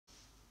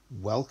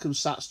Welcome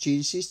SATs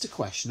Geniuses to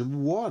question number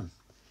 1.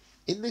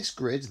 In this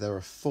grid there are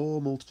 4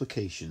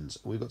 multiplications.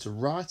 We've got to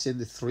write in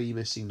the 3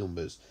 missing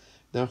numbers.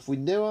 Now if we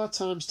know our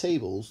times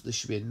tables, this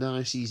should be a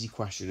nice easy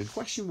question, and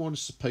question 1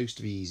 is supposed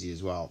to be easy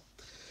as well.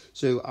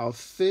 So our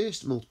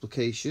first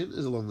multiplication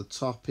is along the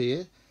top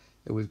here,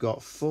 and we've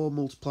got 4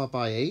 multiplied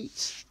by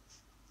 8,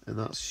 and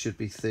that should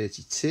be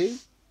 32.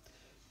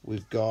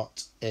 We've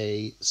got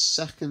a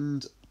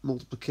second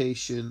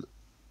multiplication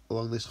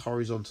along this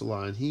horizontal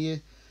line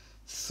here.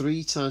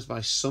 3 times by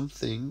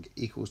something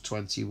equals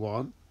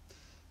 21.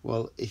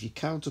 Well, if you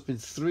count up in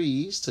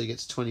threes till you get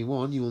to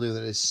 21, you will know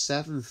that it is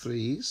 7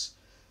 threes.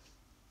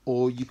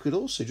 Or you could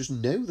also just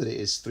know that it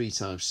is 3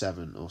 times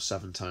 7 or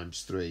 7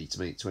 times 3 to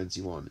make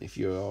 21 if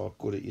you are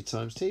good at your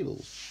times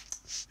tables.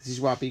 This is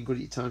why being good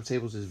at your times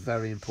tables is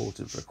very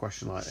important for a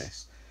question like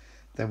this.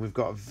 Then we've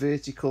got a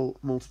vertical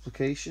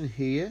multiplication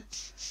here.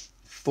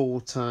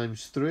 4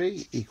 times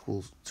 3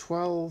 equals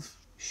 12.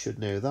 Should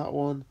know that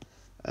one.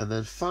 And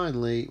then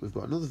finally, we've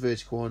got another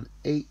vertical one.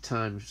 8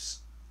 times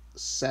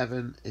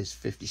 7 is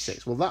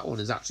 56. Well, that one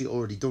is actually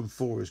already done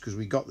for us because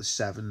we got the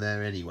 7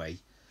 there anyway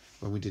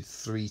when we did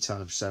 3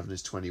 times 7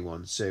 is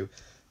 21. So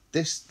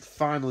this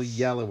final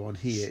yellow one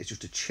here is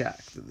just to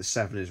check that the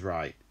 7 is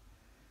right.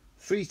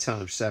 3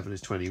 times 7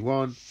 is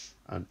 21,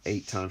 and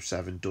 8 times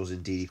 7 does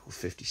indeed equal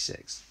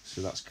 56.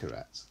 So that's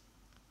correct.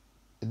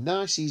 A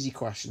nice easy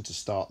question to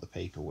start the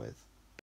paper with.